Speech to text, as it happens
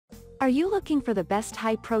Are you looking for the best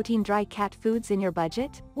high-protein dry cat foods in your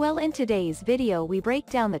budget? Well, in today's video we break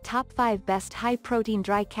down the top 5 best high-protein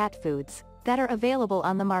dry cat foods that are available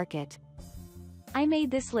on the market. I made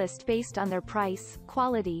this list based on their price,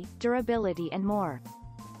 quality, durability and more.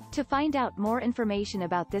 To find out more information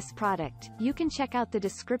about this product, you can check out the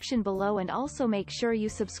description below and also make sure you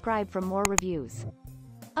subscribe for more reviews.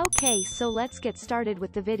 Okay, so let's get started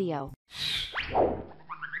with the video.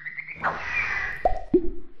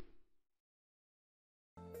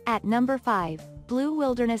 At number 5, Blue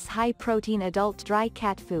Wilderness High Protein Adult Dry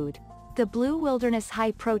Cat Food. The Blue Wilderness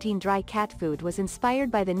High Protein Dry Cat Food was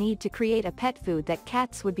inspired by the need to create a pet food that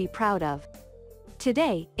cats would be proud of.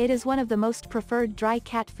 Today, it is one of the most preferred dry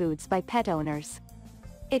cat foods by pet owners.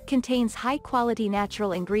 It contains high-quality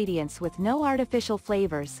natural ingredients with no artificial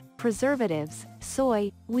flavors, preservatives,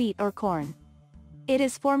 soy, wheat or corn. It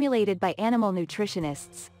is formulated by animal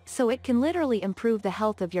nutritionists, so it can literally improve the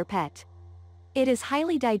health of your pet. It is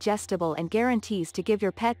highly digestible and guarantees to give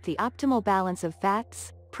your pet the optimal balance of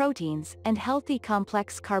fats, proteins, and healthy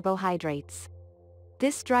complex carbohydrates.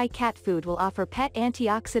 This dry cat food will offer pet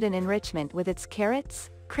antioxidant enrichment with its carrots,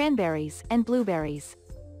 cranberries, and blueberries.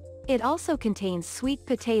 It also contains sweet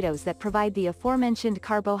potatoes that provide the aforementioned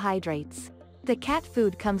carbohydrates. The cat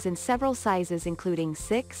food comes in several sizes including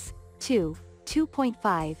 6, 2,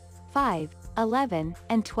 2.5, 5, 11,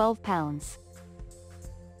 and 12 pounds.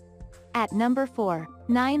 At number 4,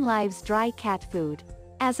 9 Lives Dry Cat Food.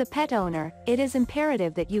 As a pet owner, it is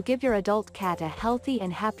imperative that you give your adult cat a healthy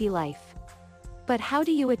and happy life. But how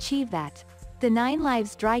do you achieve that? The 9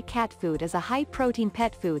 Lives Dry Cat Food is a high-protein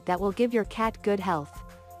pet food that will give your cat good health.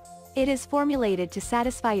 It is formulated to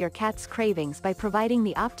satisfy your cat's cravings by providing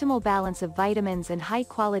the optimal balance of vitamins and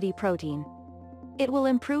high-quality protein. It will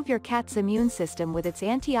improve your cat's immune system with its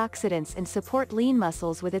antioxidants and support lean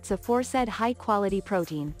muscles with its aforesaid high-quality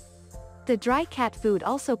protein. The dry cat food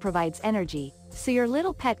also provides energy, so your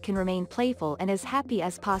little pet can remain playful and as happy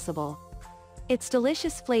as possible. Its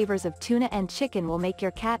delicious flavors of tuna and chicken will make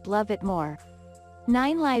your cat love it more.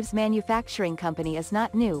 9 Lives Manufacturing Company is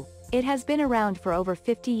not new, it has been around for over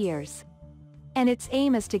 50 years. And its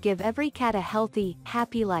aim is to give every cat a healthy,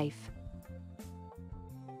 happy life.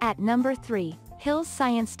 At number 3, Hill's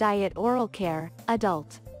Science Diet Oral Care,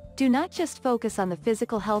 Adult. Do not just focus on the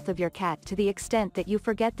physical health of your cat to the extent that you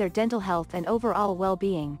forget their dental health and overall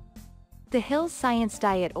well-being. The Hill's Science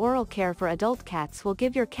Diet Oral Care for adult cats will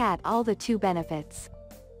give your cat all the 2 benefits.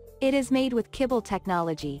 It is made with kibble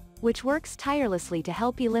technology, which works tirelessly to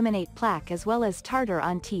help eliminate plaque as well as tartar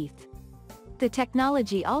on teeth. The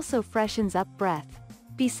technology also freshens up breath.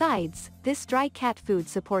 Besides, this dry cat food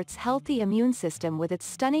supports healthy immune system with its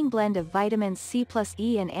stunning blend of vitamins C plus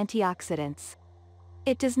E and antioxidants.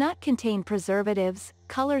 It does not contain preservatives,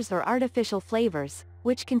 colors or artificial flavors,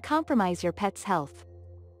 which can compromise your pet's health.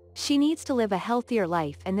 She needs to live a healthier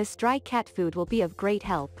life and this dry cat food will be of great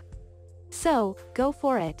help. So, go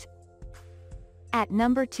for it. At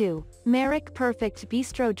number 2, Merrick Purrfect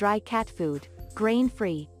Bistro Dry Cat Food,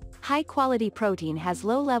 Grain-Free. High-quality protein has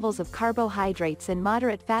low levels of carbohydrates and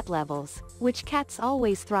moderate fat levels, which cats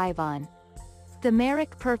always thrive on. The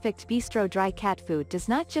Merrick Purrfect Bistro Dry Cat Food does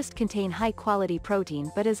not just contain high-quality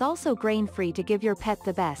protein but is also grain-free to give your pet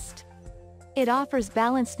the best. It offers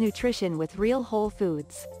balanced nutrition with real whole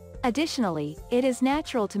foods. Additionally, it is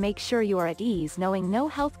natural to make sure you are at ease knowing no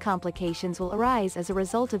health complications will arise as a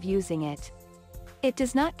result of using it. It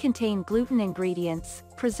does not contain gluten ingredients,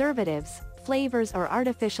 preservatives, flavors or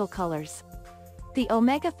artificial colors. The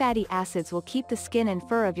omega fatty acids will keep the skin and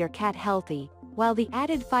fur of your cat healthy, while the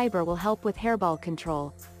added fiber will help with hairball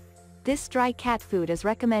control. This dry cat food is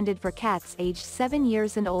recommended for cats aged 7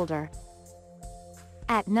 years and older.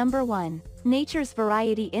 At number 1, Nature's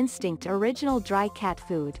Variety Instinct Original Dry Cat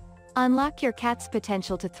Food. Unlock your cat's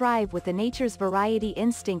potential to thrive with the Nature's Variety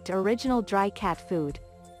Instinct Original Dry Cat Food.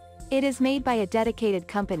 It is made by a dedicated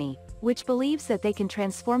company, which believes that they can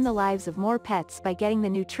transform the lives of more pets by getting the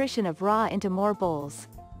nutrition of raw into more bowls.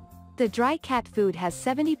 The dry cat food has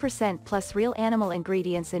 70% plus real animal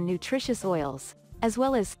ingredients and nutritious oils, as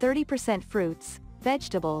well as 30% fruits,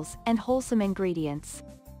 vegetables, and wholesome ingredients.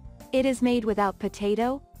 It is made without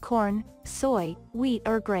potato, corn, soy, wheat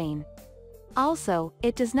or grain. Also,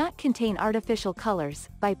 it does not contain artificial colors,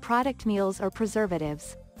 byproduct meals or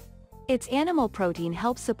preservatives. Its animal protein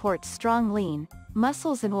helps support strong lean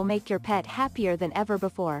muscles and will make your pet happier than ever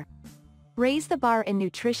before. Raise the bar in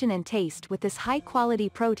nutrition and taste with this high-quality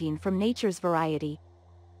protein from Nature's Variety.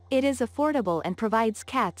 It is affordable and provides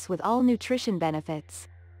cats with all nutrition benefits.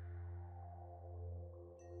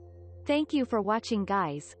 Thank you for watching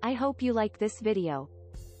guys, I hope you like this video.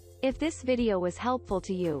 If this video was helpful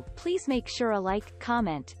to you, please make sure a like,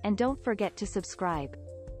 comment, and don't forget to subscribe.